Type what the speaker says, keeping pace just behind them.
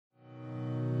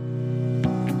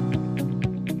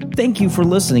Thank you for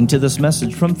listening to this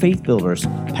message from Faith Builders.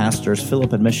 Pastors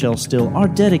Philip and Michelle Steele are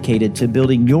dedicated to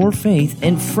building your faith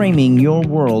and framing your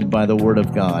world by the Word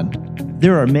of God.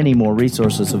 There are many more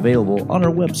resources available on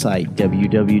our website,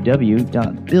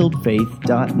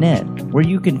 www.buildfaith.net, where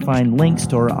you can find links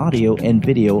to our audio and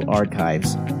video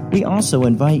archives. We also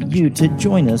invite you to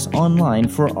join us online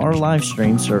for our live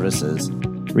stream services.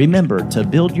 Remember to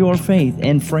build your faith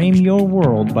and frame your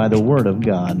world by the Word of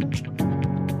God.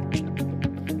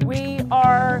 We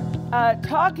are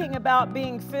talking about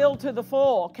being filled to the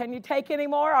full. Can you take any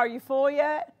more? Are you full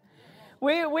yet?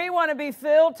 We want to be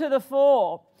filled to the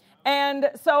full. And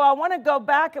so I want to go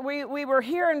back. We were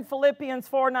here in Philippians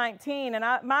 4:19, and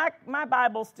my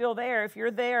Bible's still there. If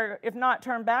you're there, if not,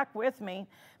 turn back with me,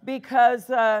 because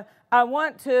I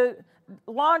want to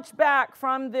launch back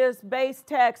from this base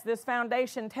text, this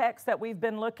foundation text that we've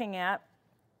been looking at.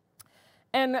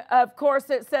 And of course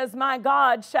it says, "My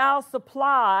God shall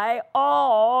supply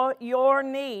all your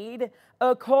need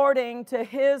according to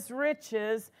His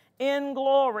riches in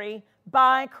glory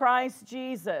by Christ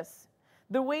Jesus."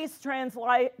 The Weiss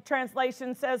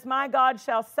translation says, "My God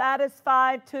shall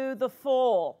satisfy to the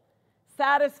full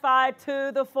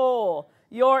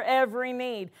your every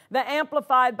need." The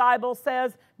Amplified Bible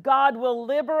says, "God will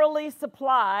liberally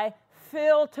supply,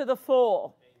 fill to the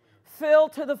full." Fill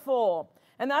to the full.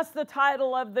 And that's the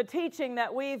title of the teaching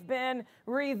that we've been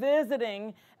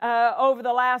revisiting over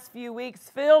the last few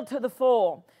weeks, filled to the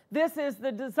full. This is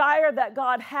the desire that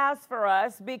God has for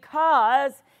us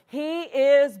because He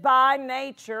is by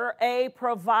nature a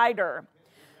provider.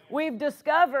 We've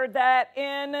discovered that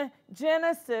in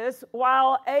Genesis,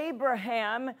 while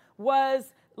Abraham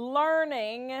was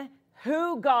learning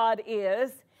who God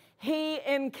is, he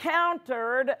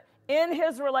encountered in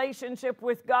his relationship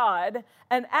with God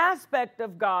an aspect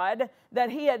of God that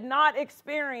he had not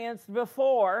experienced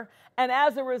before. And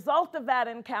as a result of that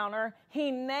encounter,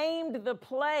 he named the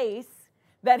place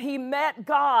that he met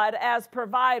God as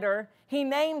provider. He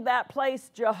named that place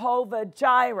Jehovah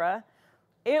Jireh.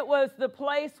 It was the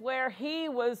place where he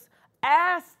was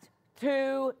asked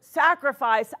to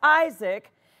sacrifice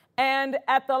Isaac. And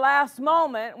at the last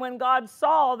moment, when God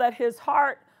saw that his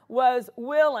heart was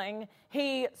willing,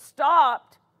 He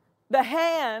stopped the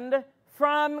hand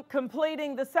from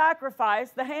completing the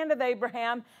sacrifice, the hand of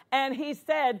Abraham, and He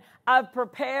said, "I've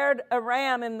prepared a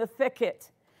ram in the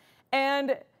thicket."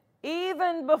 And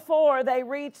even before they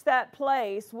reached that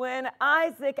place, when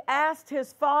Isaac asked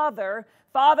his father,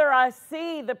 "Father, I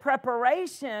see the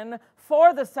preparation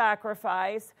for the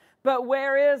sacrifice, but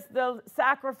where is the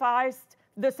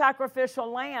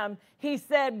sacrificial lamb?" He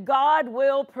said, "God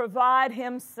will provide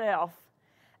Himself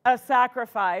a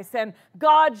sacrifice." And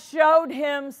God showed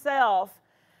Himself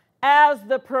as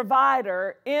the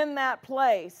provider in that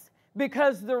place,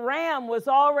 because the ram was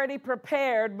already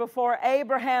prepared before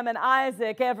Abraham and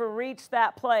Isaac ever reached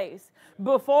that place.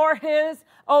 Before his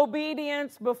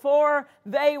obedience, before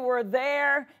they were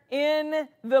there in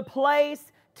the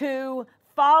place to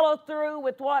follow through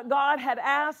with what God had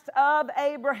asked of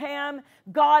Abraham,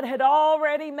 God had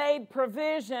already made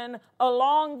provision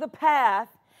along the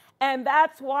path. And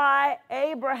that's why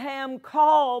Abraham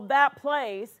called that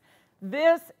place,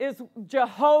 "This is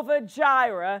Jehovah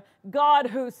Jireh," God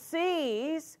who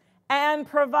sees and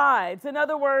provides. In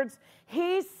other words,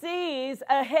 He sees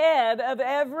ahead of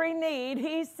every need.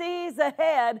 He sees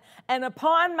ahead, and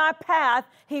upon my path,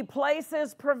 He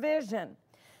places provision.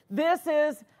 This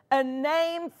is a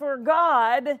name for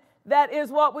God that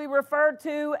is what we refer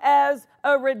to as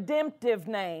a redemptive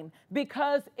name,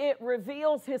 because it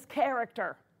reveals His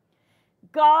character.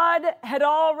 God had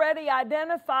already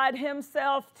identified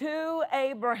Himself to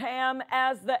Abraham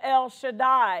as the El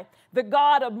Shaddai, the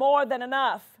God of more than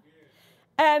enough.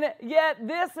 And yet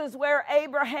this is where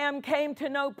Abraham came to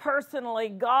know personally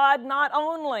God. Not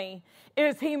only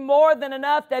is He more than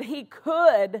enough that He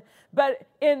could, but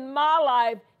in my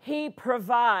life, He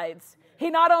provides. He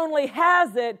not only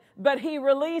has it, but He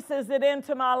releases it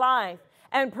into my life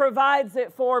and provides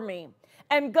it for me.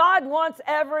 And God wants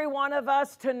every one of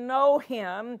us to know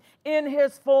Him in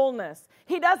His fullness.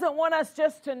 He doesn't want us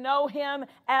just to know Him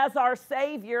as our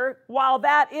Savior. While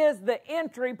that is the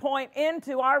entry point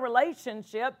into our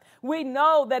relationship, we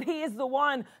know that He is the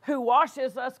one who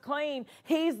washes us clean.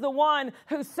 He's the one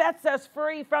who sets us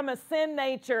free from a sin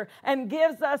nature and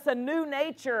gives us a new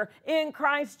nature in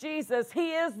Christ Jesus.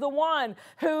 He is the one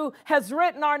who has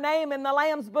written our name in the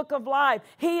Lamb's Book of Life.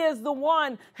 He is the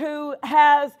one who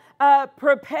has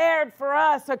prepared for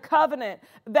us a covenant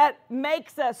that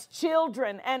makes us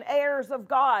children and heirs of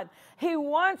God. He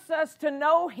wants us to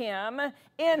know Him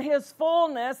in His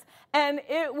fullness, and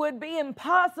it would be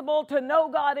impossible to know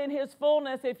God in His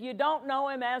fullness if you don't know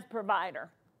Him as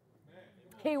provider.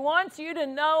 He wants you to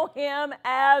know Him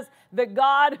as the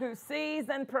God who sees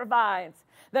and provides.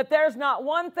 That there's not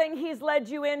one thing He's led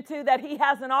you into that He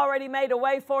hasn't already made a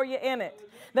way for you in it.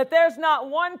 That there's not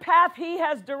one path He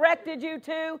has directed you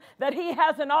to that He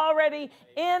hasn't already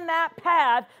in that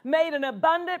path made an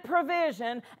abundant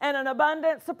provision and an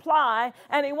abundant supply.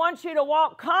 And He wants you to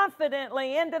walk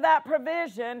confidently into that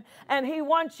provision, and He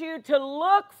wants you to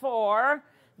look for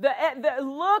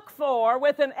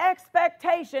with an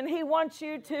expectation. He wants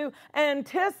you to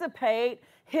anticipate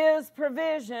His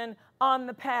provision on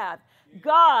the path.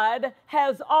 God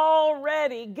has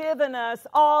already given us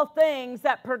all things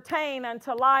that pertain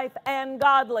unto life and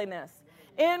godliness.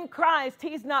 In Christ,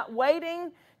 He's not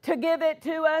waiting to give it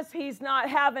to us. He's not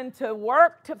having to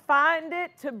work to find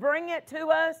it, to bring it to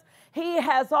us. He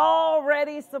has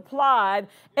already supplied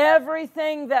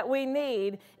everything that we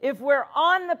need. If we're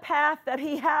on the path that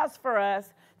He has for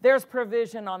us, there's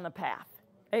provision on the path.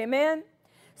 Amen?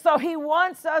 So He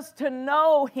wants us to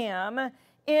know Him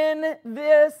in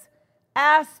this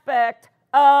aspect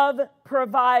of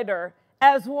provider,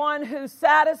 as one who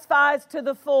satisfies to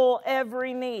the full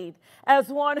every need, as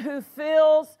one who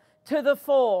fills to the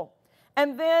full.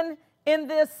 And then in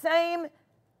this same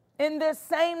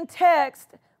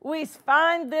text, we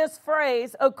find this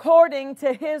phrase, according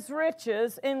to His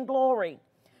riches in glory.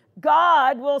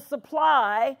 God will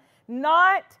supply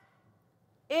not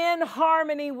in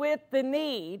harmony with the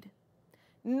need,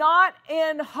 not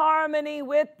in harmony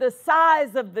with the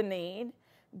size of the need.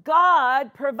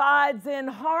 God provides in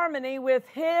harmony with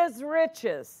His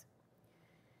riches.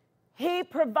 He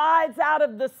provides out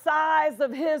of the size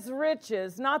of His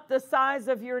riches, not the size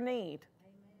of your need.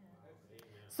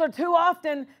 So too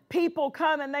often people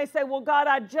come and they say, well, God,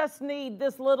 I just need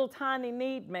this little tiny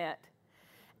need met.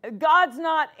 God's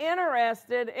not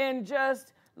interested in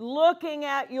just looking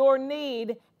at your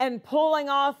need and pulling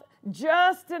off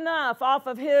just enough off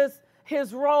of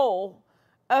His roll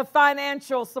of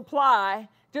financial supply,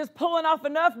 just pulling off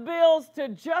enough bills to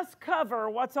just cover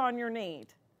what's on your need.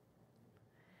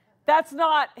 That's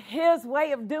not His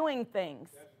way of doing things.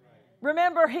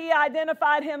 Remember, He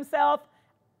identified Himself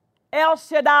El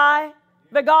Shaddai,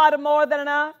 the God of more than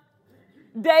enough.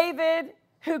 David,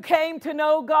 who came to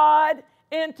know God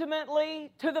intimately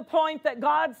to the point that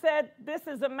God said, this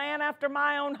is a man after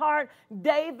my own heart.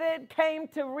 David came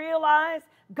to realize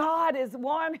God is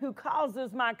one who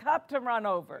causes my cup to run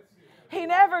over. He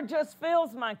never just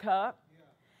fills my cup.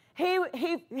 He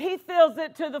fills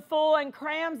it to the full and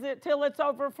crams it till it's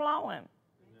overflowing.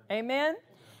 Amen?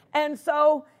 And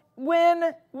so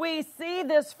when we see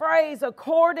this phrase,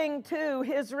 according to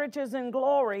His riches and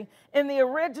glory, in the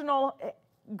original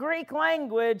Greek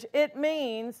language, it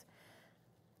means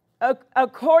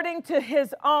according to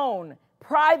His own,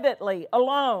 privately,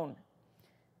 alone.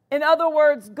 In other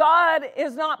words, God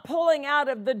is not pulling out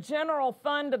of the general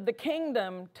fund of the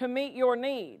kingdom to meet your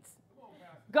needs.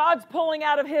 God's pulling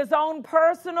out of His own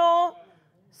personal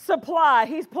supply.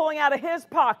 He's pulling out of His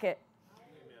pocket.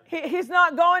 He's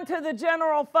not going to the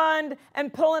general fund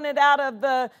and pulling it out of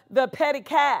the petty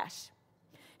cash.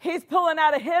 He's pulling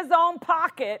out of His own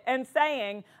pocket and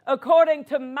saying, according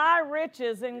to my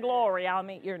riches in glory, I'll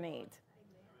meet your needs.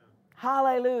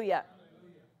 Hallelujah.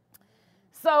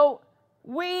 So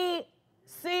we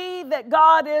see that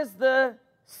God is the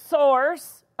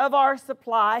source of our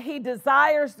supply. He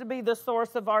desires to be the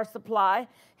source of our supply.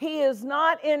 He is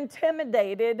not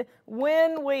intimidated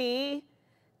when we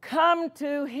come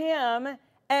to Him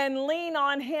and lean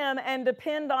on Him and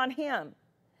depend on Him.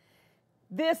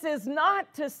 This is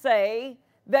not to say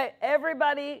that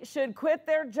everybody should quit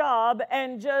their job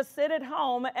and just sit at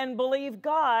home and believe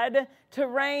God to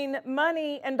rain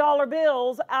money and dollar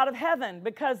bills out of heaven,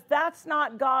 because that's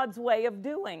not God's way of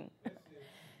doing.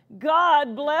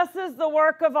 God blesses the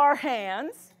work of our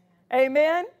hands.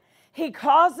 Amen. He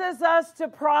causes us to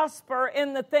prosper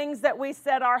in the things that we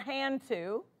set our hand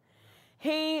to.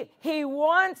 He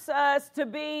wants us to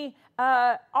be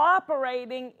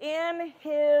operating in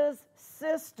His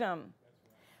system.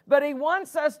 But He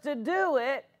wants us to do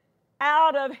it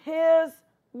out of His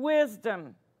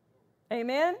wisdom.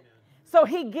 Amen? So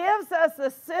He gives us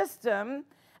a system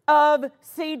of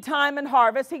seed time and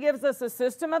harvest. He gives us a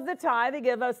system of the tithe. He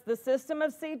gives us the system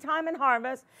of seed time and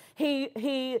harvest.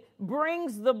 He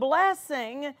brings the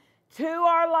blessing to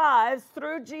our lives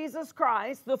through Jesus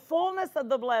Christ. The fullness of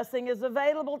the blessing is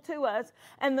available to us,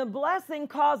 and the blessing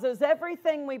causes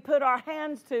everything we put our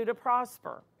hands to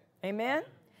prosper. Amen?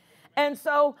 And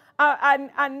so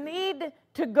I need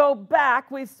to go back.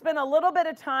 We've spent a little bit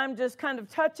of time just kind of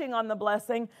touching on the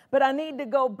blessing, but I need to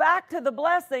go back to the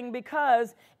blessing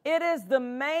because it is the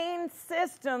main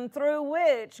system through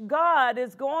which God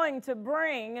is going to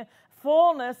bring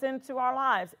fullness into our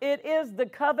lives. It is the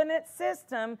covenant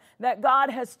system that God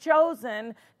has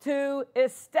chosen to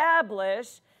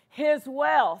establish His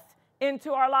wealth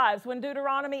into our lives. When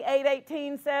Deuteronomy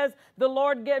 8:18 says, the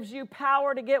Lord gives you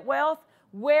power to get wealth,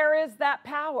 where is that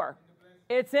power?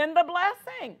 It's in the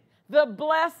blessing. The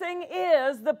blessing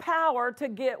is the power to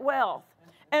get wealth.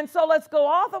 And so let's go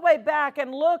all the way back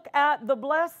and look at the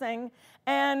blessing.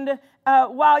 And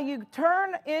while you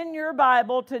turn in your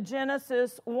Bible to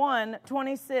Genesis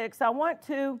 1:26, I want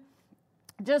to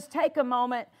just take a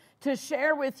moment to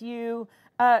share with you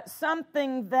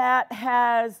something that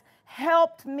has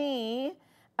helped me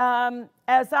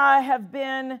as I have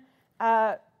been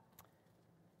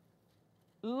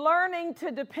learning to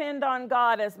depend on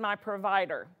God as my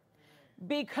provider.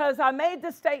 Because I made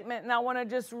the statement, and I want to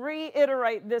just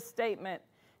reiterate this statement.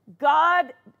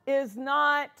 God is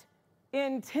not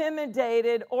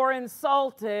intimidated or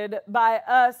insulted by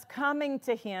us coming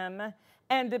to Him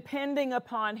and depending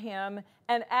upon Him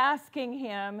and asking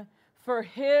Him for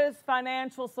His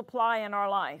financial supply in our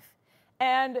life.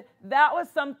 And that was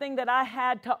something that I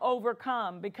had to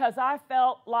overcome because I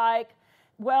felt like,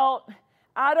 well,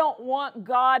 I don't want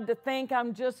God to think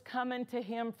I'm just coming to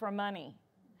Him for money.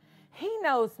 He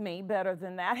knows me better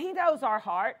than that. He knows our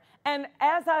heart. And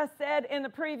as I said in the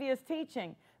previous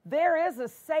teaching, there is a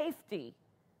safety.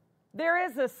 There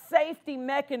is a safety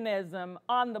mechanism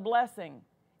on the blessing.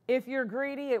 If you're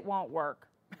greedy, it won't work.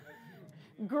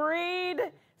 Greed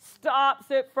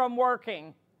stops it from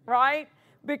working, right?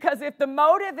 Because if the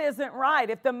motive isn't right,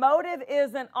 if the motive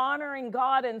isn't honoring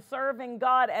God and serving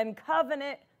God and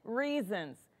covenant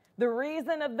reasons, the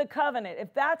reason of the covenant,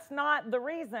 if that's not the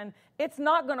reason, it's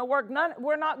not going to work.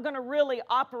 We're not going to really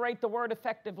operate the word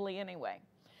effectively anyway.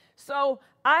 So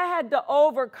I had to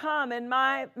overcome in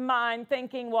my mind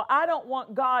thinking, well, I don't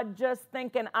want God just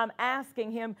thinking I'm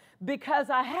asking Him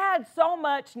because I had so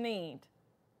much need.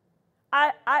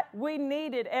 We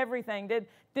needed everything.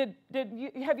 Have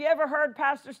you ever heard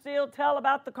Pastor Steele tell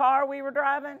about the car we were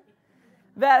driving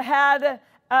that had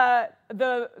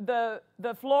the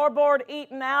floorboard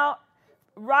eaten out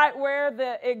right where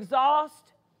the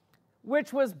exhaust,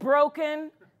 which was broken,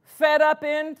 fed up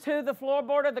into the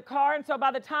floorboard of the car? And so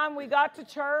by the time we got to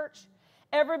church,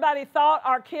 everybody thought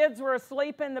our kids were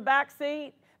asleep in the back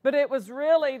seat, but it was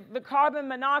really the carbon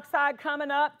monoxide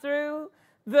coming up through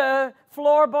the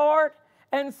floorboard.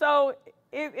 And so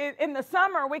in the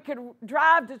summer, we could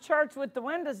drive to church with the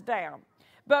windows down.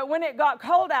 But when it got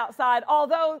cold outside,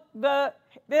 although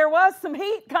there was some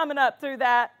heat coming up through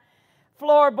that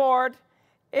floorboard,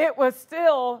 it was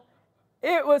still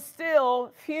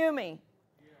fuming.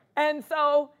 And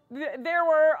so there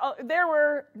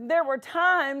were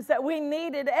times that we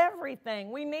needed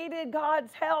everything. We needed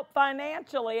God's help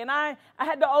financially, and I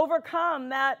had to overcome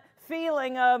that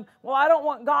feeling of, well, I don't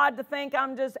want God to think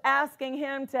I'm just asking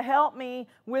Him to help me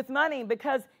with money,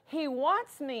 because He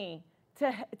wants me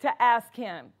to ask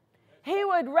Him. He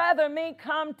would rather me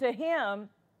come to Him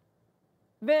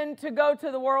than to go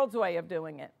to the world's way of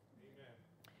doing it. Amen.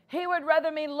 He would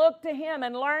rather me look to Him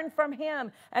and learn from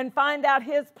Him and find out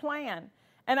His plan.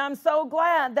 And I'm so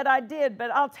glad that I did.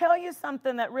 But I'll tell you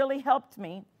something that really helped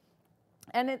me.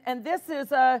 And this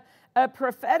is a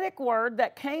prophetic word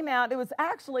that came out. It was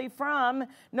actually from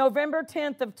November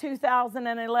 10th of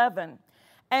 2011.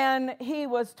 And he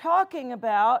was talking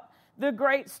about the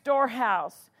great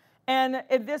storehouse. And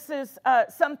this is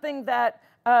something that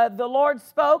the Lord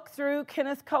spoke through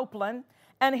Kenneth Copeland.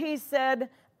 And he said,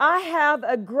 I have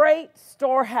a great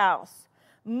storehouse.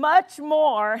 Much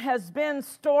more has been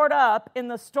stored up in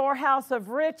the storehouse of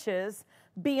riches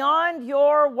beyond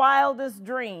your wildest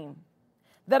dream,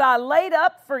 that I laid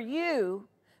up for you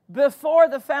before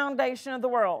the foundation of the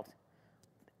world.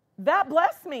 That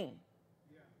blessed me.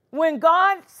 When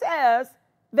God says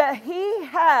that He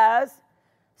has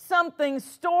something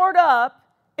stored up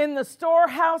in the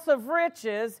storehouse of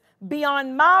riches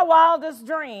beyond my wildest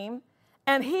dream,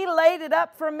 and He laid it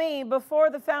up for me before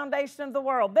the foundation of the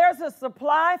world. There's a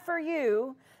supply for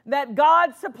you that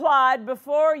God supplied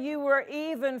before you were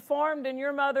even formed in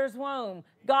your mother's womb.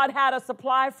 God had a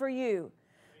supply for you.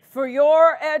 for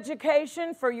your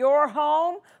education, for your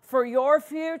home, for your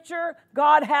future.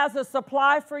 God has a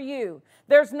supply for you.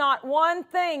 There's not one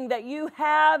thing that you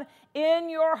have in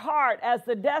your heart as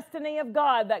the destiny of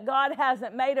God that God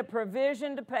hasn't made a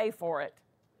provision to pay for it.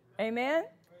 Amen?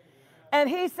 And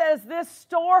he says this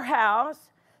storehouse,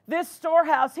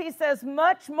 he says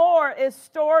much more is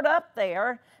stored up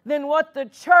there than what the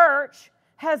church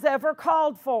has ever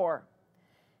called for.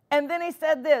 And then he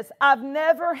said this, I've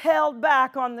never held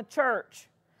back on the church,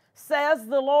 says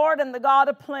the Lord and the God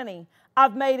of plenty.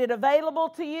 I've made it available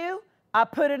to you. I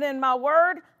put it in my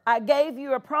word. I gave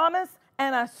you a promise,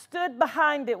 and I stood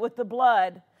behind it with the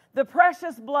blood, the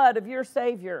precious blood of your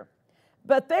Savior.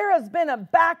 But there has been a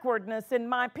backwardness in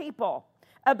my people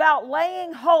about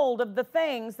laying hold of the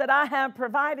things that I have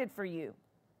provided for you.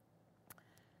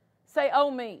 Say,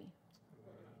 oh me.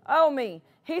 Oh me.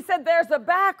 He said there's a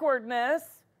backwardness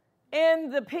in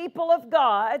the people of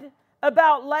God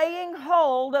about laying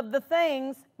hold of the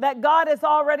things that God has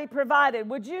already provided.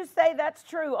 Would you say that's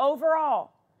true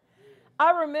overall?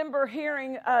 I remember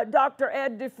hearing Dr.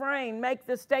 Ed Dufresne make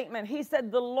this statement. He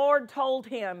said the Lord told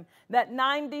him that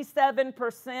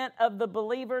 97% of the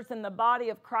believers in the body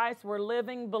of Christ were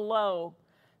living below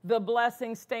the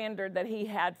blessing standard that he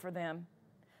had for them.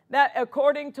 That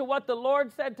according to what the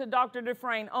Lord said to Dr.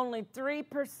 Dufresne, only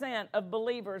 3% of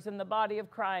believers in the body of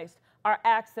Christ are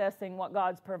accessing what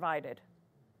God's provided.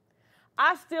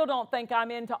 I still don't think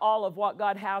I'm into all of what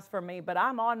God has for me, but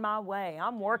I'm on my way.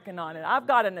 I'm working on it. I've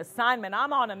got an assignment.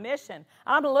 I'm on a mission.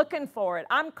 I'm looking for it.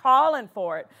 I'm calling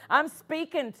for it. I'm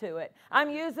speaking to it.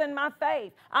 I'm using my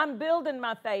faith. I'm building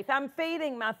my faith. I'm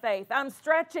feeding my faith. I'm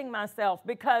stretching myself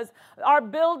because our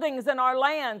buildings and our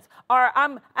lands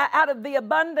I'm out of the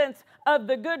abundance of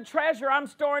the good treasure I'm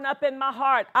storing up in my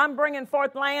heart. I'm bringing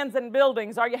forth lands and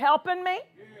buildings. Are you helping me?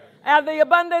 Out of the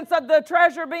abundance of the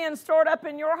treasure being stored up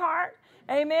in your heart?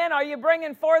 Amen. Are you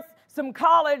bringing forth some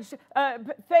college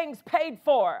things paid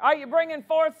for? Are you bringing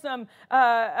forth some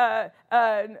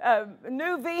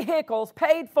new vehicles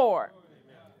paid for?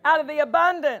 Out of the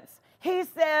abundance. He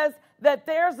says that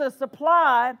there's a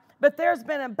supply, but there's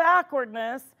been a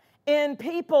backwardness in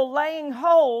people laying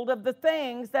hold of the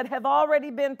things that have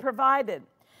already been provided.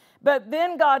 But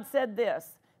then God said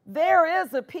this, there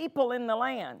is a people in the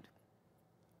land.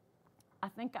 I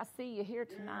think I see you here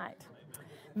tonight.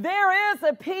 There is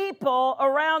a people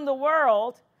around the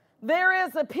world. There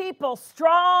is a people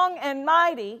strong and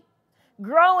mighty,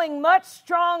 growing much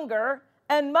stronger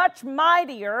and much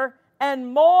mightier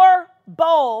and more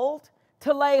bold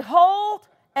to lay hold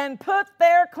and put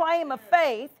their claim of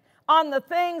faith on the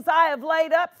things I have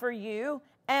laid up for you.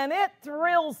 And it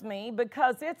thrills me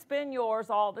because it's been yours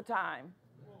all the time.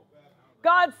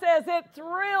 God says it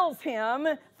thrills him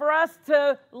for us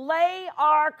to lay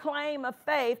our claim of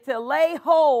faith, to lay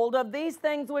hold of these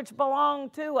things which belong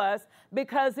to us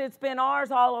because it's been ours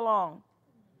all along.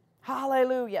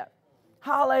 Hallelujah.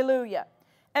 Hallelujah.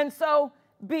 And so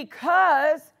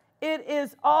because it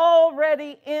is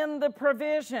already in the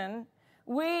provision,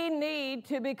 we need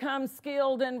to become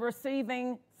skilled in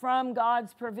receiving from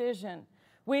God's provision.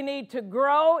 We need to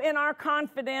grow in our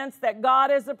confidence that God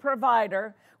is a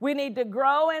provider. We need to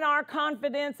grow in our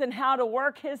confidence in how to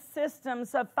work his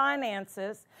systems of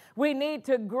finances. We need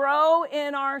to grow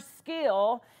in our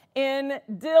skill in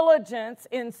diligence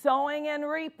in sowing and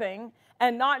reaping,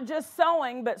 and not just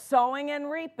sowing, but sowing and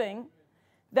reaping.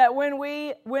 That when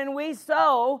we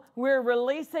sow, we're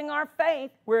releasing our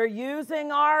faith. We're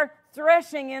using our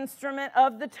threshing instrument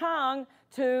of the tongue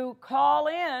to call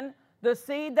in the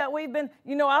seed that we've been.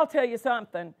 I'll tell you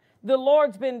something. The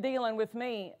Lord's been dealing with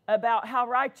me about how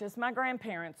righteous my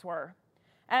grandparents were.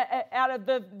 Out of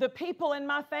the people in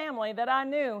my family that I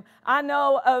knew, I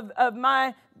know of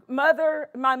my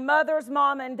mother's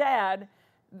mom and dad.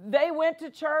 They went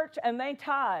to church and they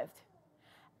tithed.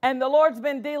 And the Lord's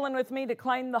been dealing with me to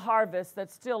claim the harvest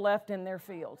that's still left in their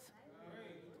fields.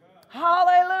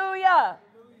 Hallelujah.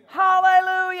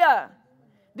 Hallelujah.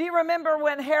 Do you remember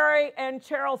when Harry and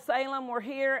Cheryl Salem were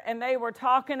here and they were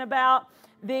talking about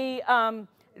the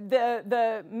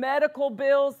medical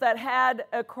bills that had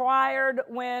acquired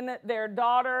when their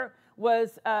daughter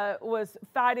was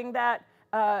fighting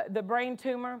the brain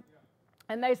tumor?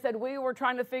 And they said, we were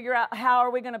trying to figure out how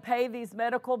are we going to pay these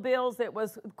medical bills. It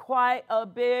was quite a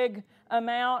big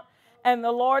amount. And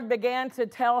the Lord began to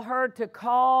tell her to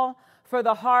call for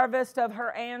the harvest of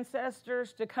her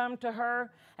ancestors to come to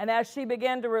her. And as she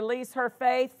began to release her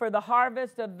faith for the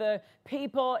harvest of the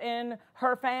people in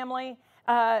her family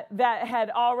that had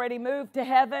already moved to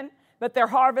heaven, but their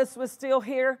harvest was still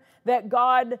here, that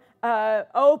God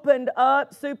opened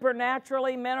up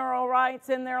supernaturally mineral rights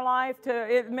in their life,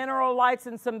 mineral rights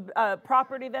in some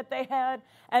property that they had,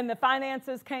 and the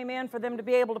finances came in for them to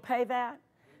be able to pay that.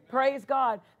 Praise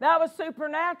God. That was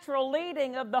supernatural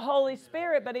leading of the Holy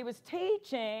Spirit, but he was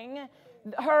teaching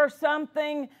her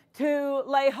something to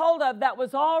lay hold of that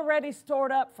was already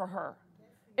stored up for her.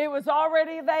 It was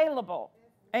already available.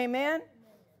 Amen?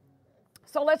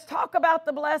 So let's talk about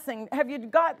the blessing. Have you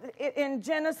got it in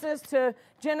Genesis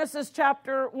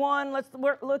chapter 1? Let's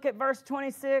look at verse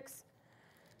 26.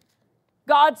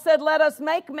 God said, "Let us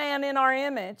make man in our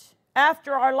image,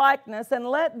 after our likeness, and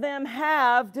let them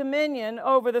have dominion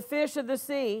over the fish of the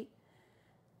sea,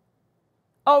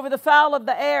 over the fowl of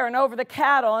the air, and over the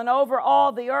cattle, and over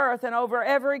all the earth, and over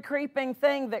every creeping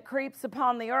thing that creeps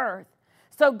upon the earth."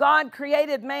 So God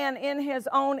created man in his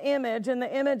own image. In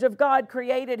the image of God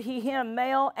created he him.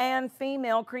 Male and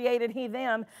female created he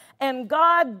them. And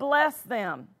God blessed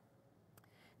them.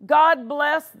 God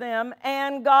blessed them,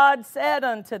 and God said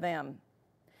unto them,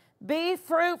 "Be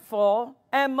fruitful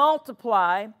and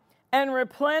multiply, and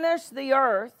replenish the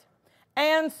earth,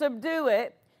 and subdue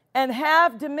it, and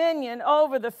have dominion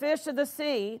over the fish of the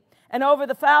sea, and over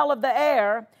the fowl of the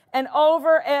air, and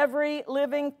over every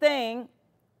living thing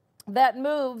that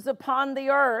moves upon the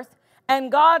earth."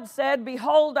 And God said,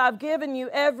 "Behold, I've given you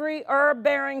every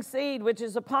herb-bearing seed which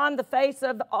is upon the face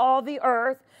of all the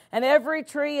earth, and every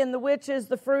tree in the which is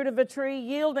the fruit of a tree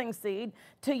yielding seed.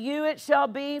 To you it shall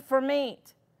be for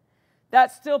meat."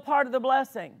 That's still part of the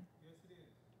blessing. Yes, it is.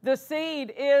 The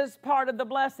seed is part of the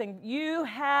blessing. You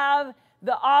have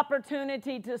the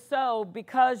opportunity to sow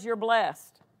because you're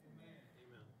blessed. Amen.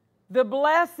 The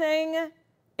blessing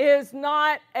is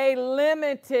not a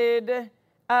limited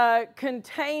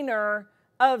container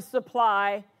of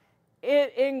supply.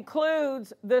 It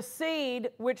includes the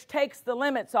seed, which takes the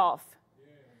limits off.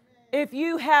 Yeah. If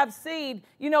you have seed,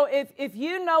 if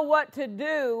you know what to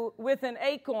do with an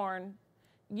acorn,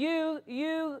 you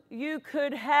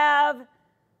could have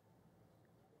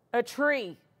a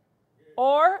tree,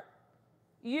 or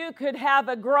you could have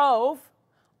a grove,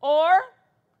 or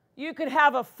you could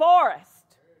have a forest.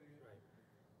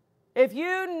 If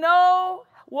you know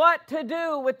what to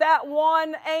do with that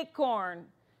one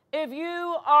acorn, if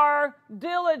you are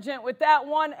diligent with that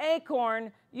one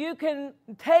acorn, you can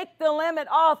take the limit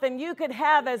off, and you could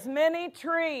have as many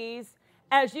trees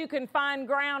as you can find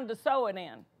ground to sow it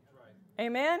in.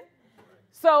 Amen?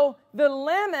 So the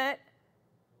limit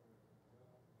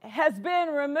has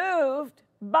been removed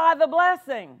by the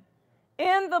blessing.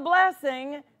 In the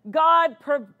blessing, God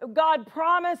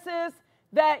promises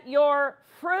that your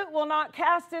fruit will not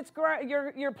cast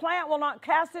your plant will not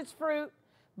cast its fruit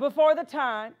before the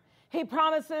time. He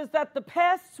promises that the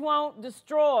pests won't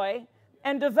destroy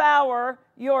and devour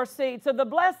your seed. So the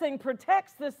blessing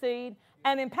protects the seed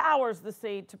and empowers the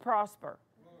seed to prosper.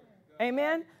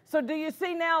 Amen? So do you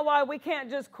see now why we can't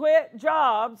just quit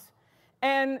jobs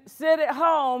and sit at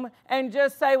home and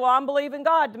just say, well, I'm believing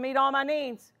God to meet all my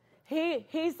needs?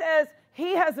 He says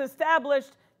he has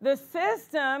established the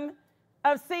system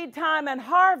of seed time and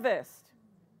harvest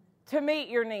to meet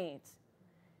your needs.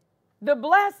 The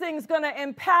blessing's going to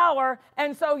empower,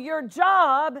 and so your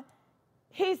job,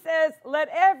 he says, let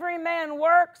every man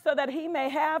work so that he may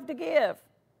have to give.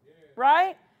 Yeah.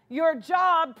 Right? Your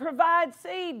job provides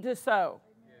seed to sow.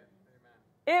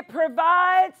 Yeah. It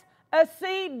provides a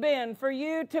seed bin for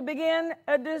you to begin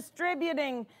a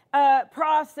distributing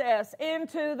process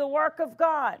into the work of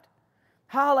God.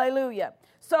 Hallelujah.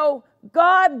 So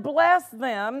God blessed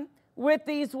them with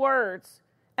these words,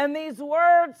 and these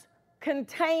words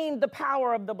contain the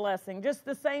power of the blessing. Just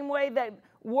the same way that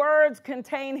words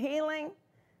contain healing,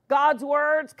 God's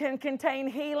words can contain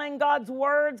healing. God's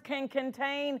words can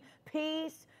contain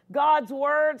peace. God's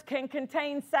words can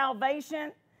contain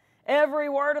salvation. Every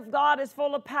word of God is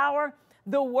full of power.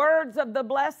 The words of the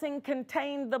blessing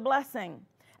contain the blessing.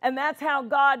 And that's how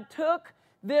God took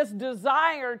this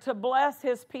desire to bless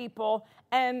his people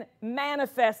and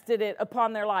manifested it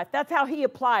upon their life. That's how he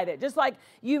applied it. Just like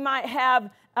you might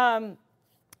have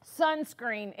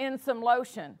sunscreen in some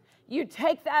lotion. You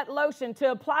take that lotion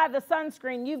to apply the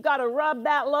sunscreen, you've got to rub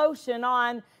that lotion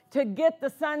on to get the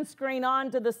sunscreen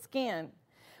onto the skin.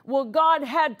 Well, God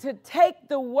had to take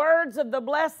the words of the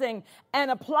blessing and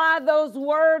apply those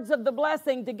words of the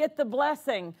blessing to get the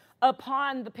blessing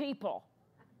upon the people.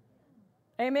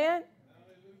 Amen?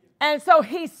 And so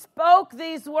he spoke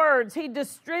these words. He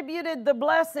distributed the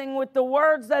blessing with the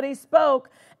words that he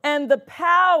spoke, and the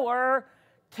power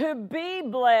to be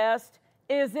blessed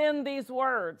is in these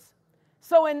words.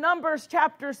 So in Numbers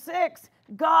chapter 6,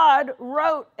 God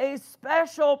wrote a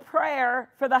special prayer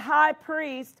for the high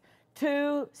priest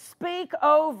to speak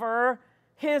over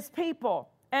his people.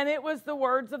 And it was the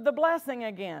words of the blessing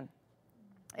again.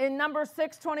 In Numbers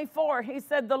 6:24, he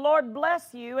said, "The Lord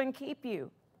bless you and keep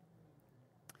you.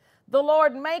 The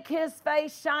Lord make his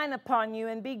face shine upon you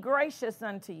and be gracious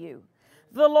unto you.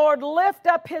 The Lord lift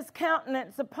up his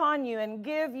countenance upon you and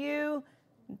give you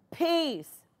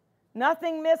peace."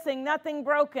 Nothing missing, nothing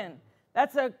broken.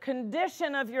 That's a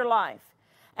condition of your life.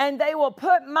 "And they will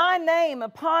put my name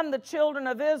upon the children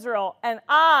of Israel, and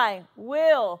I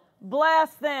will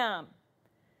bless them."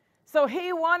 So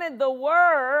he wanted the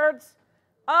words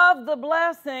of the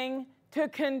blessing to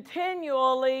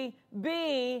continually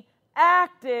be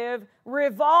active,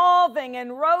 revolving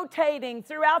and rotating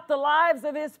throughout the lives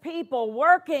of his people,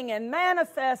 working and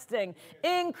manifesting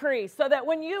increase, so that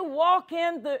when you walk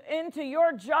into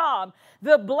your job,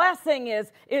 the blessing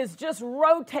is just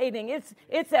rotating.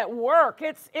 It's at work.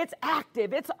 It's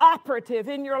active. It's operative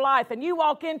in your life. And you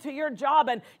walk into your job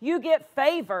and you get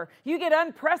favor. You get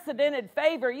unprecedented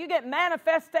favor. You get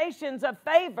manifestations of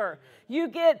favor. You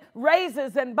get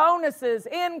raises and bonuses,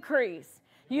 increase.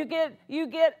 You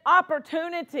get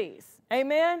opportunities.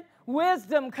 Amen?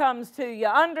 Wisdom comes to you.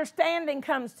 Understanding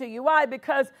comes to you. Why?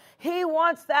 Because he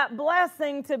wants that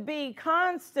blessing to be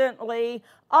constantly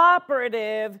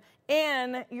operative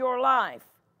in your life.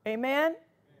 Amen?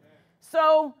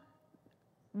 So,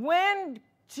 when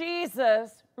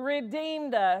Jesus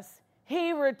redeemed us,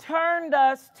 he returned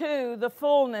us to the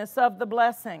fullness of the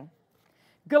blessing.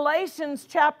 Galatians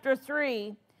chapter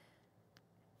 3,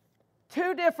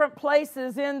 two different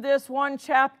places in this one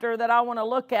chapter that I want to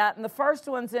look at. And the first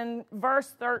one's in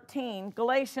verse 13,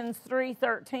 Galatians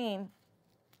 3:13.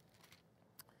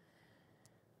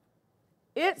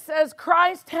 It says,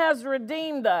 "Christ has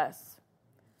redeemed us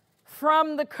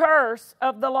from the curse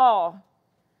of the law."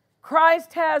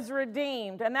 Christ has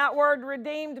redeemed. And that word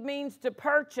redeemed means to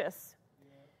purchase.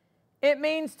 It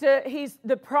means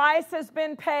the price has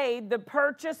been paid. The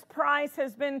purchase price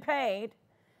has been paid.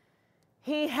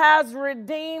 He has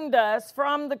redeemed us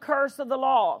from the curse of the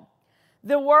law.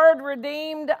 The word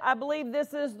redeemed, I believe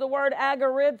this is the word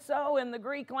agorizo in the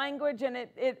Greek language, and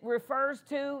it refers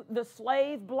to the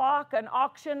slave block, an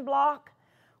auction block,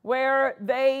 where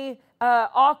they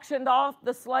auctioned off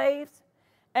the slaves.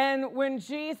 And when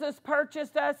Jesus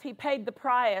purchased us, he paid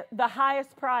the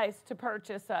highest price to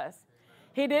purchase us.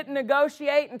 He didn't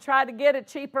negotiate and try to get a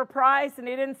cheaper price, and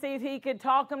he didn't see if he could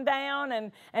talk them down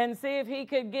and see if he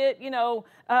could get them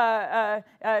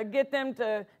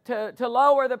to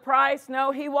lower the price.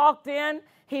 No, he walked in.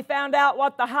 He found out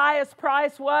what the highest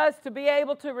price was to be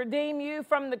able to redeem you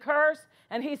from the curse,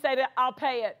 and he said, "I'll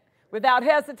pay it." Without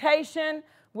hesitation,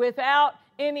 without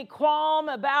any qualm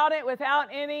about it, without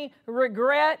any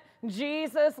regret,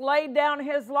 Jesus laid down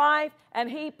his life, and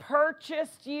he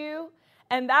purchased you.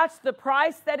 And that's the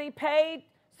price that he paid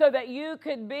so that you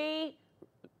could be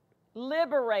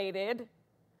liberated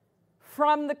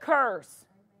from the curse.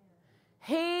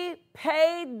 He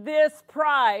paid this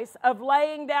price of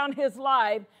laying down his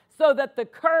life so that the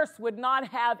curse would not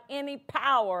have any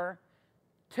power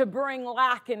to bring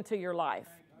lack into your life.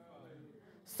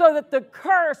 So that the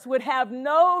curse would have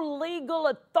no legal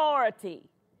authority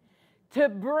to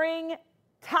bring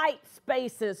tight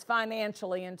spaces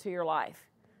financially into your life.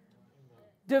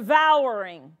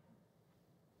 Devouring,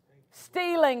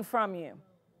 stealing from you.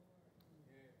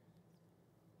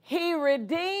 He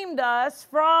redeemed us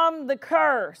from the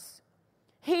curse.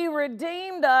 He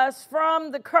redeemed us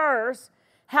from the curse.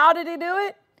 How did he do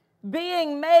it?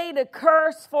 Being made a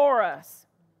curse for us.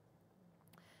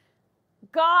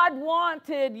 God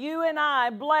wanted you and I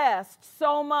blessed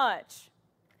so much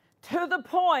to the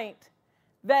point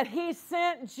that he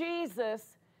sent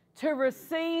Jesus to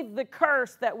receive the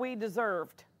curse that we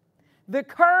deserved. The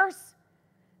curse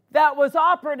that was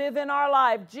operative in our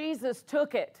life, Jesus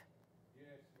took it.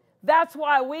 That's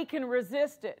why we can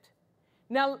resist it.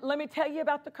 Now, let me tell you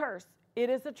about the curse. It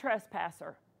is a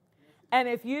trespasser. And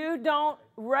if you don't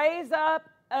raise up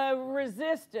a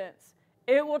resistance,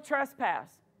 it will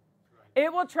trespass.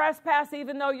 It will trespass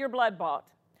even though you're blood-bought.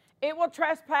 It will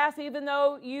trespass even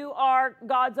though you are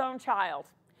God's own child.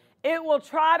 It will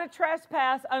try to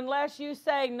trespass unless you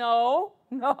say, no,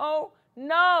 no,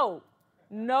 no.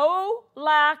 No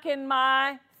lack in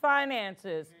my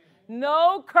finances.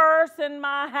 No curse in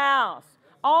my house.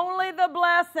 Only the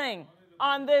blessing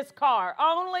on this car.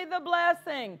 Only the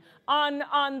blessing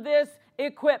on this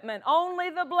equipment. Only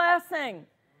the blessing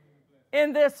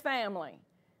in this family.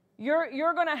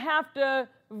 You're going to have to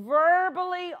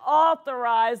verbally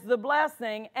authorize the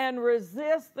blessing and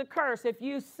resist the curse. If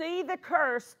you see the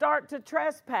curse start to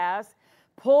trespass,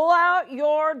 pull out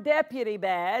your deputy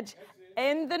badge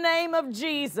in the name of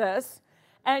Jesus,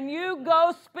 and you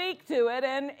go speak to it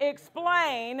and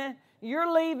explain,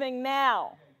 you're leaving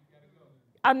now.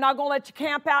 I'm not going to let you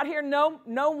camp out here. No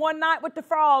one night with the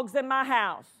frogs in my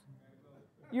house.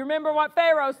 You remember what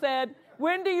Pharaoh said?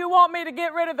 When do you want me to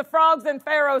get rid of the frogs? And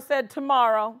Pharaoh said,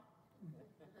 tomorrow.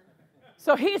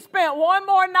 So he spent one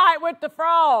more night with the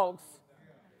frogs.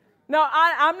 No,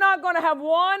 I'm not going to have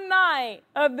one night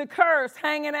of the curse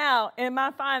hanging out in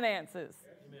my finances.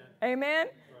 Amen? Amen?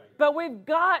 Right. But we've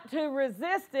got to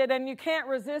resist it, and you can't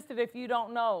resist it if you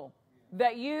don't know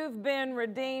that you've been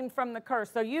redeemed from the curse.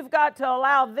 So you've got to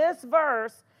allow this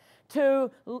verse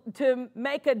to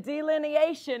make a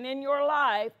delineation in your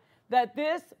life that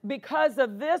because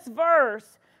of this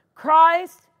verse,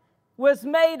 Christ was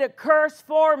made a curse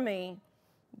for me.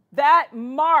 That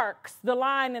marks the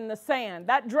line in the sand.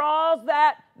 That draws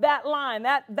that line.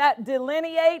 That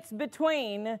delineates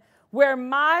between where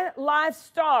my life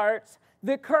starts.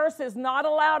 The curse is not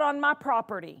allowed on my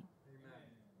property.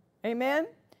 Amen? Amen?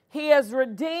 He has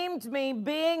redeemed me,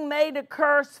 being made a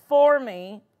curse for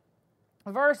me.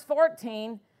 Verse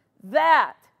 14,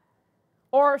 that,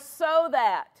 or so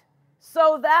that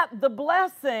the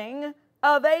blessing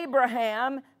of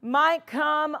Abraham might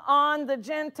come on the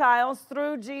Gentiles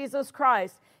through Jesus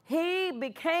Christ. He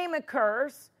became a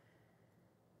curse,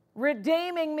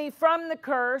 redeeming me from the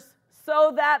curse,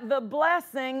 so that the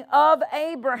blessing of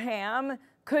Abraham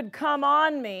could come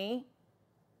on me,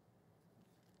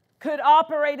 could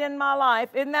operate in my life.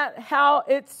 Isn't that how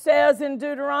it says in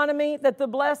Deuteronomy that the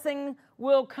blessing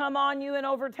will come on you and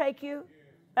overtake you?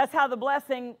 That's how the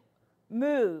blessing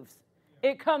moves.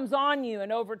 It comes on you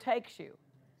and overtakes you.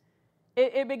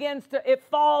 It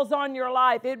falls on your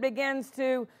life. It begins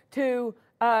to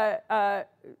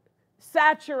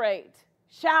saturate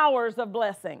showers of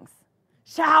blessings.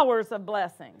 Showers of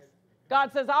blessings.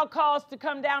 God says, I'll cause to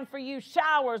come down for you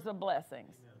showers of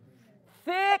blessings.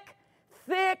 Thick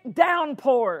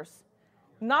downpours.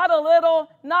 Not a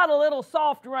little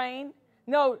soft rain.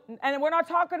 No, and we're not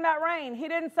talking about rain. He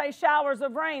didn't say showers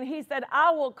of rain. He said,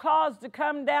 I will cause to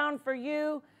come down for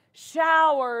you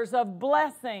showers of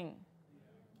blessing. Amen.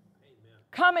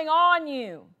 Coming on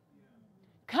you.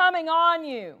 Coming on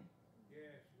you.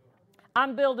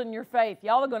 I'm building your faith.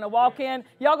 Y'all are going to walk in.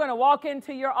 Y'all are going to walk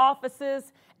into your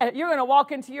offices. And you're going to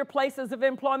walk into your places of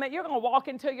employment. You're going to walk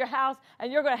into your house,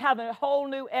 and you're going to have a whole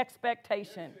new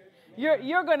expectation.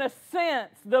 You're going to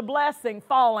sense the blessing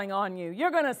falling on you. You're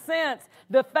going to sense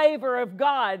the favor of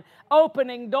God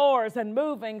opening doors and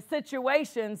moving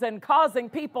situations and causing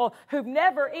people who've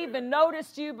never even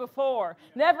noticed you before,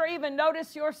 never even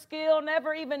noticed your skill,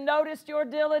 never even noticed your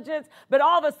diligence, but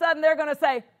all of a sudden they're going to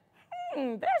say,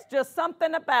 there's just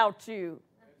something about you.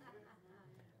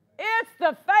 It's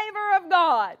the favor of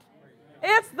God.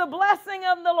 It's the blessing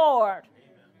of the Lord.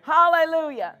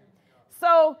 Hallelujah.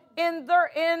 So in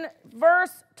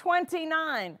verse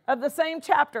 29 of the same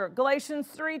chapter, Galatians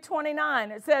 3:29,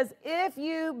 it says, if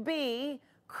you be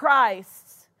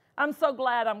Christ's. I'm so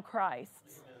glad I'm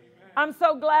Christ's. I'm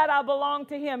so glad I belong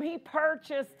to Him. He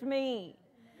purchased me.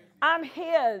 I'm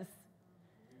His.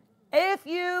 If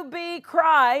you be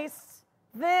Christ's,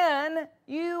 then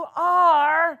you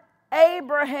are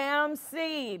Abraham's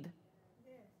seed.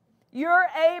 You're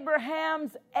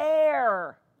Abraham's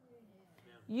heir.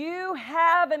 You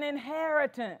have an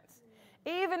inheritance.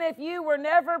 Even if you were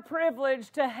never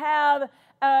privileged to have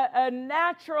a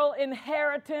natural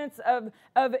inheritance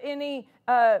of any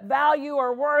value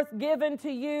or worth given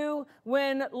to you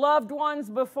when loved ones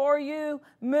before you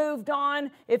moved on,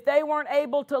 if they weren't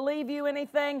able to leave you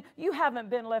anything, you haven't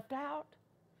been left out.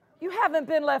 You haven't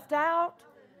been left out.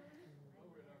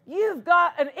 You've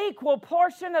got an equal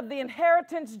portion of the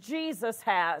inheritance Jesus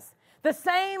has. The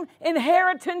same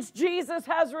inheritance Jesus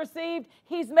has received,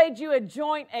 He's made you a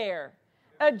joint heir.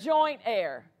 A joint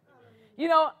heir. You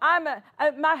know,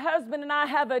 my husband and I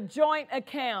have a joint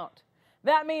account.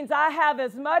 That means I have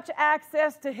as much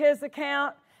access to his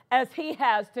account as he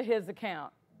has to his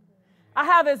account. I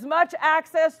have as much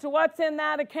access to what's in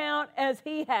that account as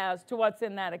he has to what's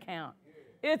in that account.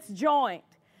 It's joint.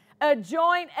 A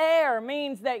joint heir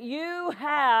means that you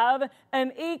have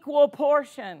an equal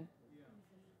portion.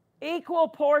 Equal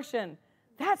portion.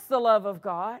 That's the love of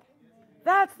God.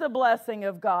 That's the blessing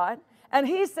of God. And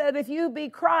He said, if you be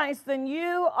Christ, then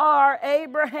you are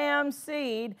Abraham's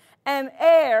seed and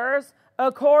heirs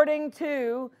according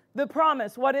to the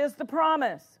promise. What is the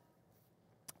promise?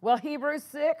 Well, Hebrews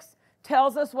 6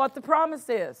 tells us what the promise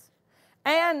is.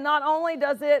 And not only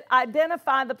does it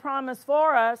identify the promise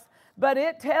for us, but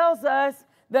it tells us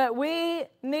that we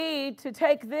need to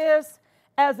take this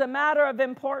as a matter of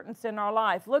importance in our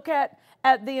life. Look at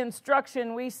the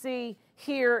instruction we see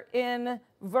here in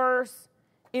verse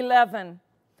 11.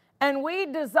 And we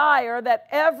desire that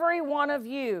every one of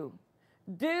you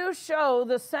do show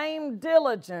the same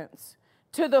diligence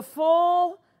to the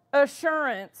full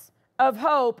assurance of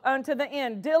hope unto the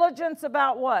end. Diligence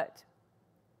about what?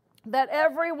 That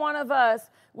every one of us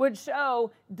would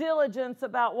show diligence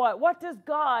about what? What does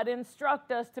God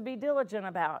instruct us to be diligent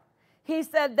about? He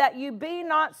said that you be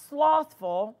not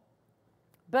slothful,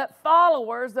 but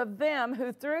followers of them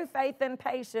who through faith and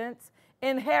patience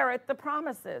inherit the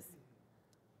promises.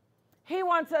 He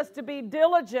wants us to be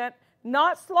diligent,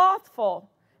 not slothful.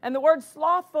 And the word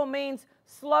slothful means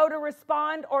slow to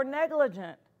respond or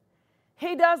negligent.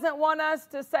 He doesn't want us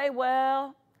to say,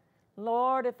 well,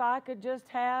 Lord, if I could just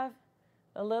have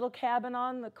a little cabin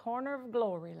on the corner of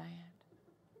Glory Land.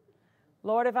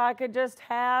 Lord, if I could just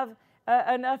have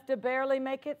enough to barely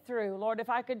make it through. Lord, if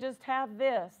I could just have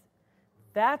this.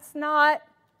 That's not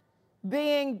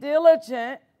being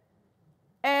diligent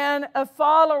and a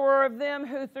follower of them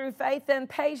who through faith and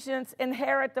patience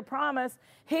inherit the promise.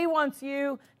 He wants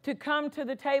you to come to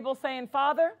the table saying,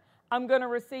 Father, I'm going to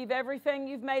receive everything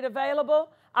you've made available.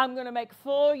 I'm going to make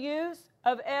full use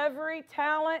of every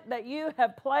talent that you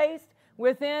have placed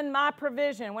within my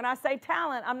provision. When I say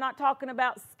talent, I'm not talking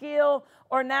about skill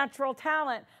or natural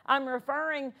talent. I'm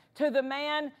referring to the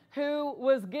man who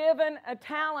was given a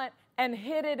talent and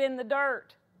hid it in the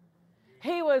dirt.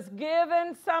 He was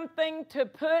given something to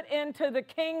put into the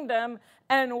kingdom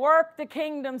and work the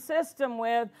kingdom system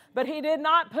with, but he did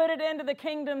not put it into the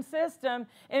kingdom system.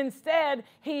 Instead,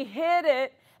 he hid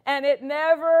it, and it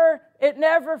never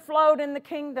flowed in the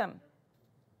kingdom.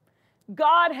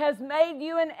 God has made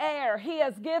you an heir. He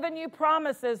has given you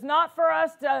promises, not for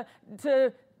us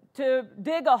to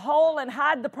dig a hole and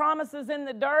hide the promises in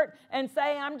the dirt and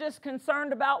say, I'm just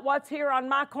concerned about what's here on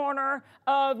my corner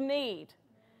of need.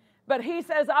 But he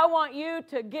says, I want you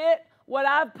to get what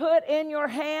I've put in your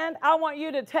hand. I want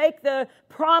you to take the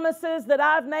promises that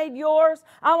I've made yours.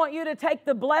 I want you to take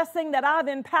the blessing that I've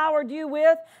empowered you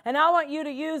with, and I want you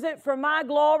to use it for my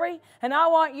glory, and I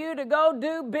want you to go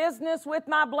do business with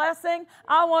my blessing.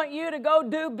 I want you to go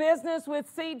do business with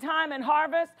seed time and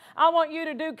harvest. I want you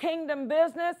to do kingdom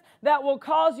business that will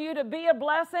cause you to be a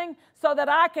blessing so that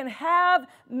I can have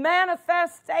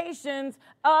manifestations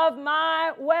of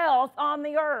my wealth on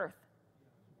the earth.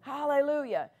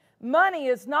 Hallelujah. Money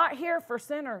is not here for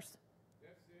sinners.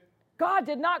 God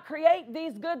did not create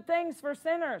these good things for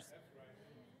sinners.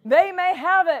 They may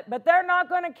have it, but they're not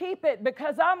going to keep it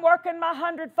because I'm working my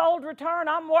 100-fold return.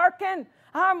 I'm working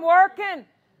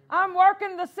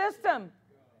the system.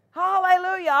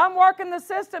 Hallelujah. I'm working the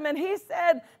system. And he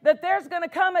said that there's going to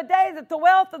come a day that the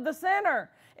wealth of the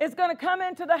sinner is going to come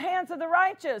into the hands of the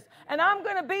righteous. And I'm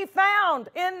going to be found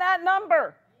in that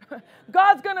number.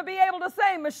 God's going to be able to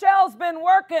say, Michelle's been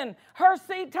working her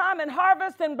seed time and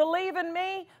harvest and believe in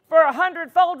me for a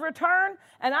 100-fold return,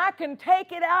 and I can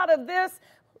take it out of this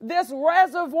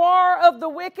reservoir of the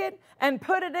wicked and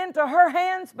put it into her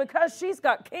hands because she's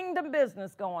got kingdom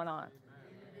business going on.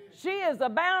 She is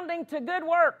abounding to good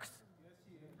works.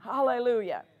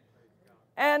 Hallelujah.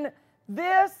 And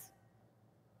this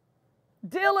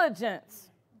diligence,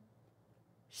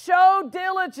 show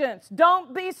diligence.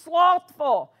 Don't be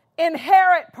slothful.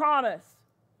 Inherit promise.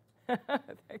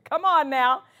 Come on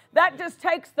now. That just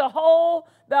takes the whole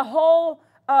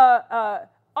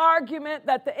argument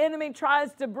that the enemy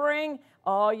tries to bring.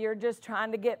 Oh, you're just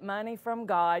trying to get money from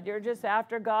God. You're just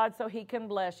after God so he can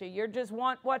bless you. You just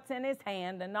want what's in his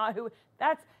hand and not who.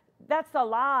 That's a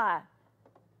lie.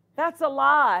 That's a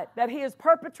lie that he has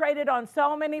perpetrated on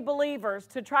so many believers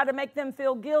to try to make them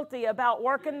feel guilty about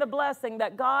working the blessing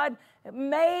that God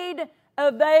made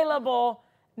available,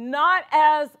 not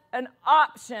as an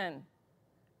option,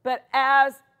 but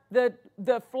as the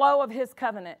flow of his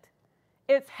covenant.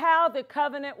 It's how the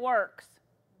covenant works.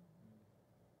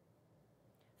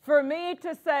 For me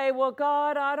to say, well,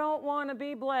 God, I don't want to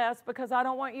be blessed because I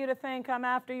don't want you to think I'm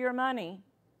after your money,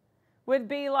 would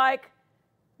be like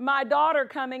my daughter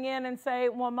coming in and say,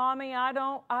 well, Mommy, I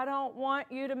don't want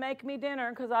you to make me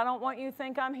dinner because I don't want you to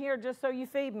think I'm here just so you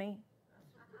feed me.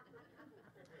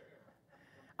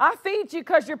 I feed you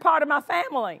because you're part of my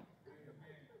family.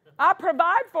 I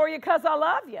provide for you because I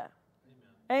love you.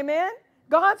 Amen?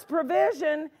 God's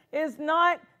provision is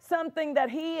not something that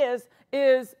he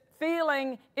is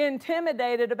feeling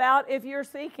intimidated about if you're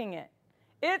seeking it.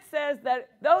 It says that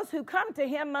those who come to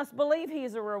him must believe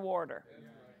he's a rewarder.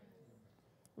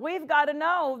 We've got to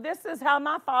know this is how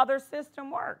my Father's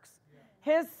system works.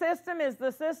 His system is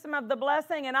the system of the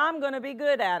blessing, and I'm going to be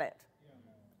good at it.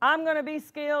 I'm going to be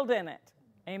skilled in it.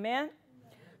 Amen?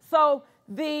 So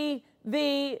the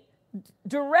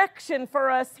direction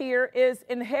for us here is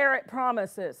inherit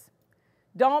promises.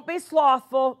 Don't be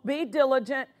slothful. Be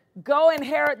diligent. Go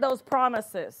inherit those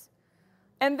promises.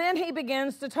 And then he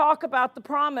begins to talk about the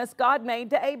promise God made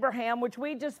to Abraham, which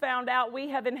we just found out we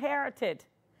have inherited.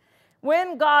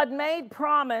 When God made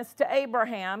promise to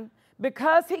Abraham,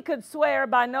 because he could swear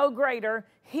by no greater,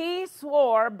 he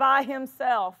swore by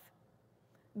himself.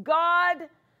 God,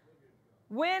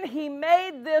 when he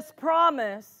made this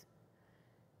promise,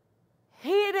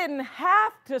 he didn't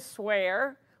have to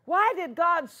swear. Why did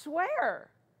God swear?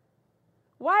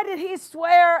 Why did he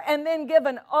swear and then give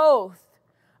an oath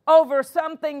over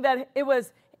something that it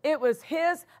was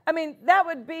his? I mean, that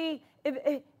would be,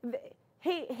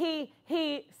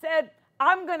 he said,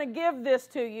 I'm going to give this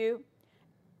to you.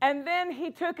 And then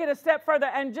he took it a step further.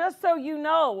 And just so you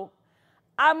know,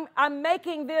 I'm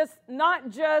making this not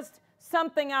just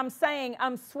something I'm saying,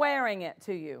 I'm swearing it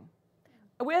to you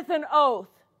with an oath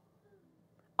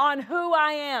on who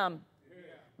I am.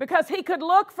 Because he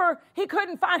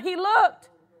couldn't find, he looked,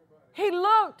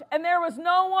 and there was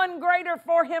no one greater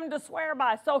for him to swear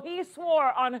by. So he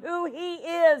swore on who he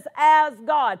is as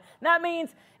God. That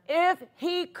means if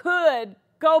he could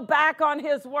go back on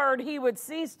his word, he would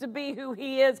cease to be who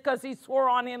he is because he swore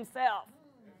on himself.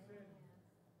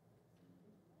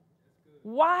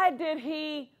 Why did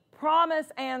he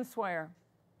promise and swear?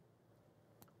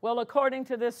 Well, according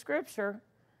to this scripture,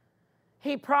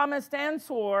 he promised and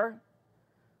swore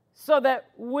so that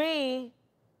we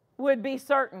would be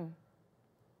certain.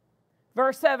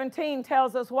 Verse 17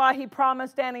 tells us why he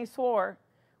promised and he swore,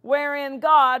 wherein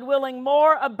God, willing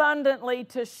more abundantly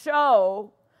to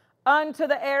show unto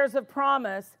the heirs of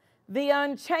promise the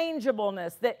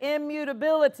unchangeableness, the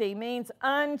immutability means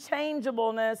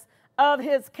unchangeableness of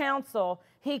his counsel.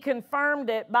 He confirmed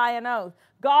it by an oath.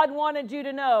 God wanted you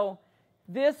to know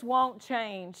this won't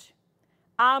change.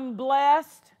 I'm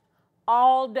blessed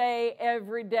all day,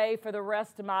 every day for the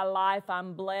rest of my life.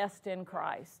 I'm blessed in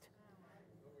Christ.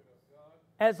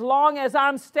 As long as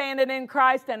I'm standing in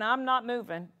Christ and I'm not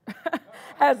moving.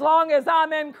 As long as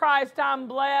I'm in Christ, I'm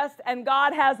blessed, and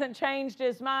God hasn't changed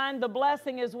his mind. The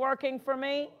blessing is working for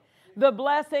me. The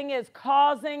blessing is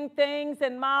causing things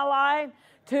in my life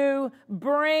to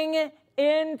bring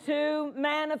into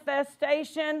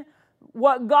manifestation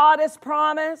what God has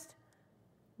promised,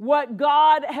 what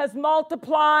God has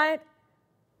multiplied,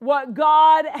 what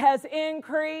God has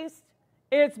increased.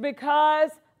 It's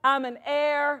because I'm an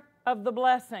heir of the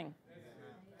blessing.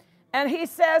 And he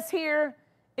says here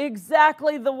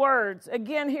exactly the words,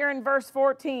 again here in verse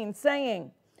 14,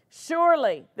 saying,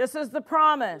 surely, this is the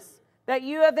promise that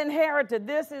you have inherited.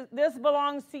 This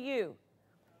belongs to you.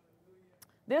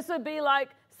 This would be like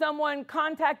someone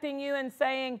contacting you and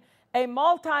saying, a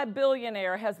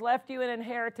multi-billionaire has left you an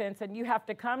inheritance and you have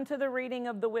to come to the reading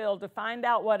of the will to find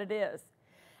out what it is.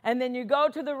 And then you go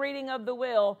to the reading of the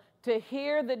will to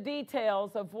hear the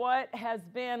details of what has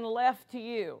been left to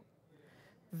you.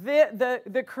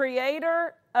 The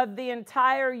creator of the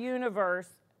entire universe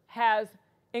has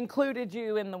included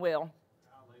you in the will.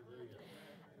 Hallelujah.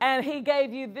 And he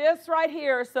gave you this right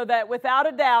here so that without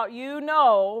a doubt you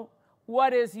know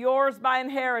what is yours by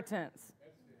inheritance.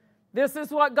 This is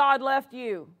what God left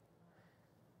you.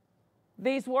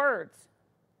 These words.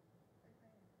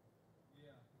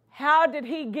 How did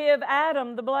he give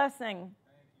Adam the blessing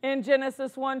in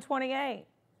Genesis 1:28?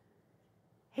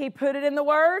 He put it in the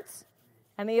words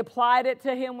and he applied it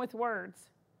to him with words.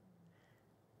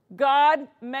 God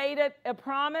made it a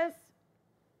promise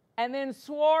and then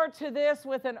swore to this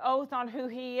with an oath on who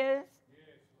he is.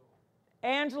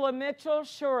 Angela Mitchell,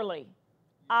 surely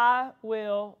I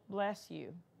will bless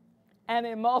you. And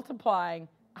in multiplying,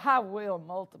 I will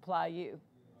multiply you.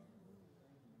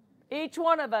 Each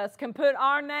one of us can put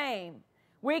our name.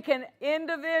 We can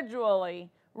individually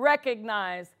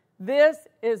recognize this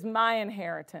is my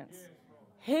inheritance.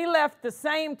 He left the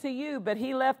same to you, but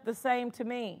he left the same to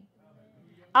me.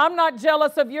 I'm not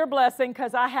jealous of your blessing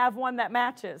because I have one that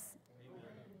matches.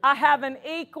 I have an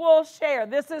equal share.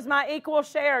 This is my equal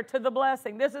share to the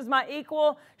blessing. This is my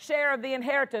equal share of the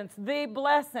inheritance, the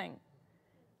blessing.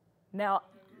 Now,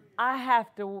 I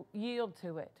have to yield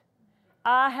to it.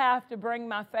 I have to bring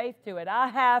my faith to it. I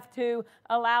have to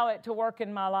allow it to work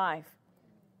in my life.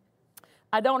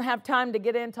 I don't have time to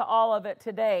get into all of it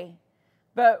today,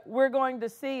 but we're going to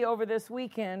see over this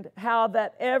weekend how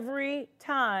that every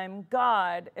time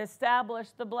God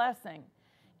established the blessing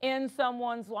in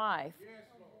someone's life,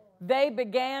 they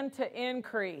began to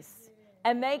increase,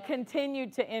 and they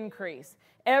continued to increase.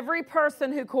 Every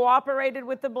person who cooperated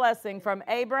with the blessing, from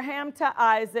Abraham to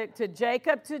Isaac to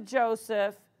Jacob to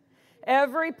Joseph,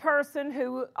 every person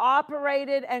who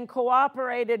operated and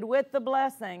cooperated with the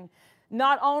blessing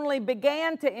not only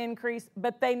began to increase,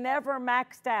 but they never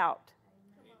maxed out.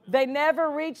 They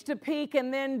never reached a peak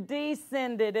and then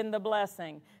descended in the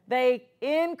blessing. They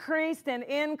increased and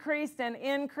increased and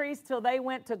increased till they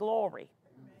went to glory.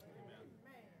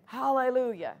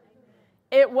 Hallelujah.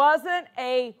 It wasn't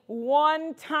a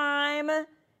one-time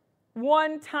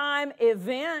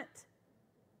event.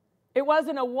 It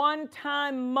wasn't a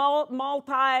one-time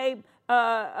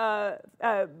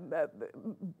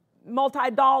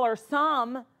multi-dollar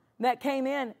sum that came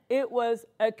in. It was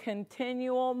a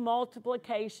continual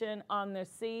multiplication on the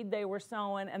seed they were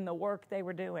sowing and the work they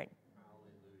were doing.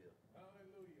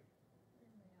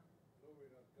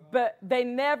 But they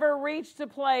never reached a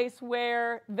place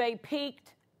where they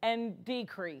peaked and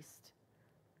decreased.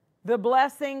 The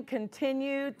blessing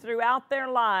continued throughout their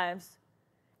lives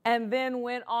and then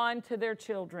went on to their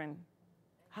children.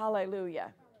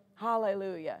 Hallelujah.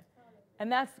 Hallelujah.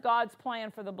 And that's God's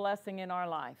plan for the blessing in our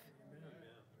life.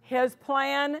 His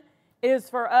plan is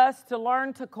for us to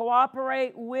learn to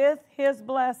cooperate with His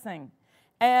blessing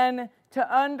and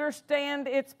to understand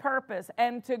its purpose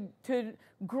and to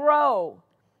grow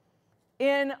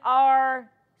in our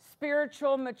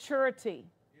spiritual maturity.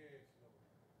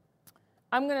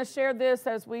 I'm going to share this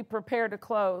as we prepare to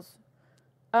close.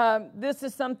 This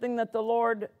is something that the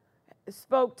Lord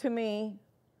spoke to me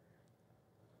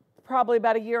probably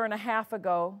about 1.5 years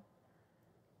ago.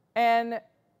 And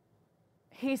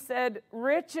He said,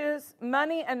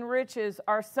 money and riches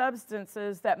are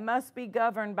substances that must be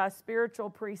governed by spiritual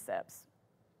precepts.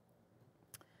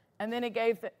 And then He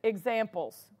gave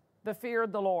examples: the fear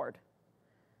of the Lord,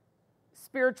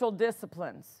 spiritual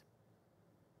disciplines.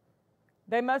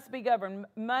 They must be governed.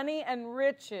 Money and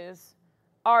riches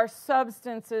are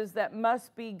substances that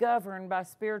must be governed by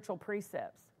spiritual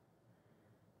precepts.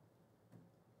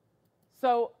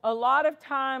 So a lot of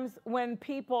times when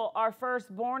people are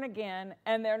first born again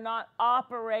and they're not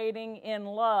operating in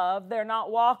love, they're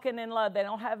not walking in love,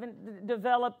 haven't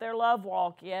developed their love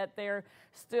walk yet, they're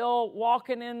still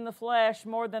walking in the flesh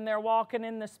more than they're walking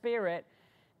in the spirit,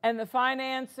 and the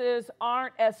finances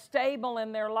aren't as stable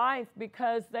in their life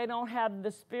because they don't have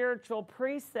the spiritual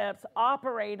precepts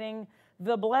operating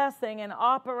the blessing and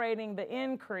operating the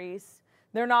increase.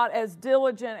 They're not as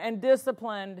diligent and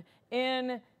disciplined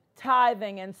in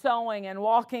tithing and sowing and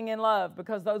walking in love,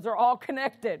 because those are all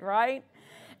connected, right?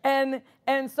 And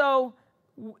so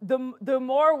the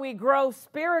more we grow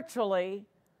spiritually,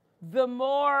 the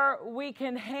more we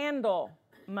can handle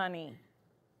money.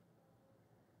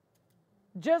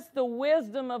 Just the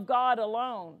wisdom of God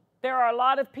alone. There are a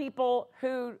lot of people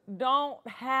who don't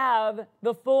have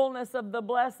the fullness of the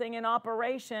blessing in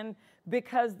operation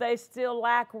because they still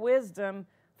lack wisdom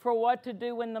for what to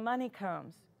do when the money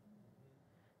comes.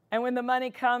 And when the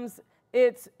money comes,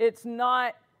 it's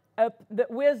not, the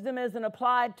wisdom isn't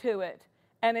applied to it,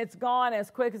 and it's gone as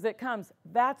quick as it comes.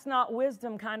 That's not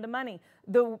wisdom kind of money.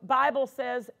 The Bible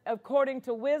says, according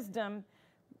to wisdom,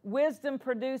 wisdom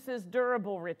produces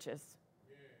durable riches.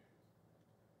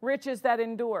 Riches that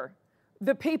endure.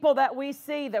 The people that we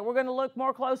see that we're going to look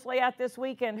more closely at this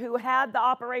weekend who had the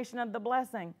operation of the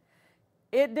blessing,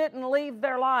 it didn't leave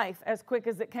their life as quick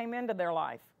as it came into their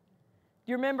life.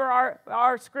 Do you remember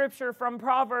our scripture from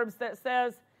Proverbs that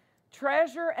says,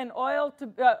 treasure and oil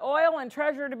and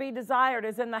treasure to be desired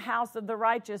is in the house of the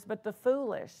righteous, but the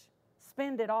foolish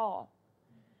spend it all.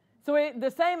 So the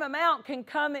same amount can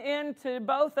come into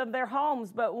both of their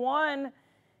homes, but one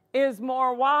is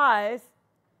more wise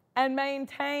and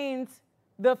maintains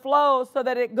the flow so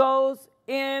that it goes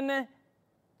in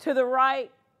to the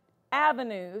right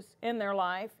avenues in their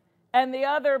life, and the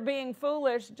other, being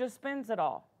foolish, just spends it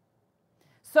all.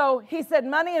 So he said,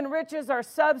 money and riches are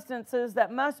substances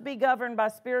that must be governed by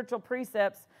spiritual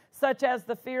precepts, such as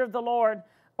the fear of the Lord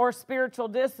or spiritual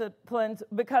disciplines,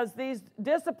 because these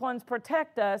disciplines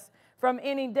protect us from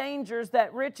any dangers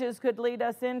that riches could lead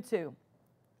us into.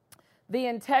 The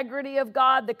integrity of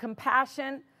God, the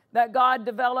compassion that God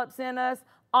develops in us,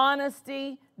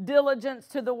 honesty, diligence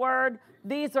to the word,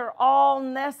 these are all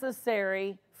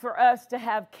necessary for us to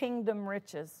have kingdom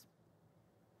riches.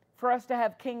 For us to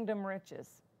have kingdom riches.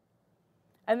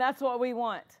 And that's what we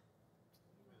want.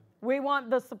 We want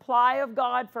the supply of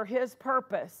God for His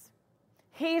purpose.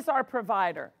 He's our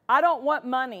provider. I don't want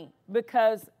money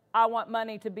because I want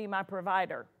money to be my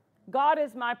provider. God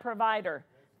is my provider.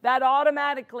 That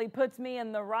automatically puts me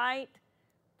in the right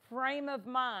frame of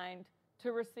mind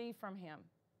to receive from Him.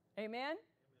 Amen?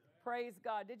 Praise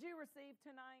God. Did you receive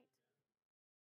tonight?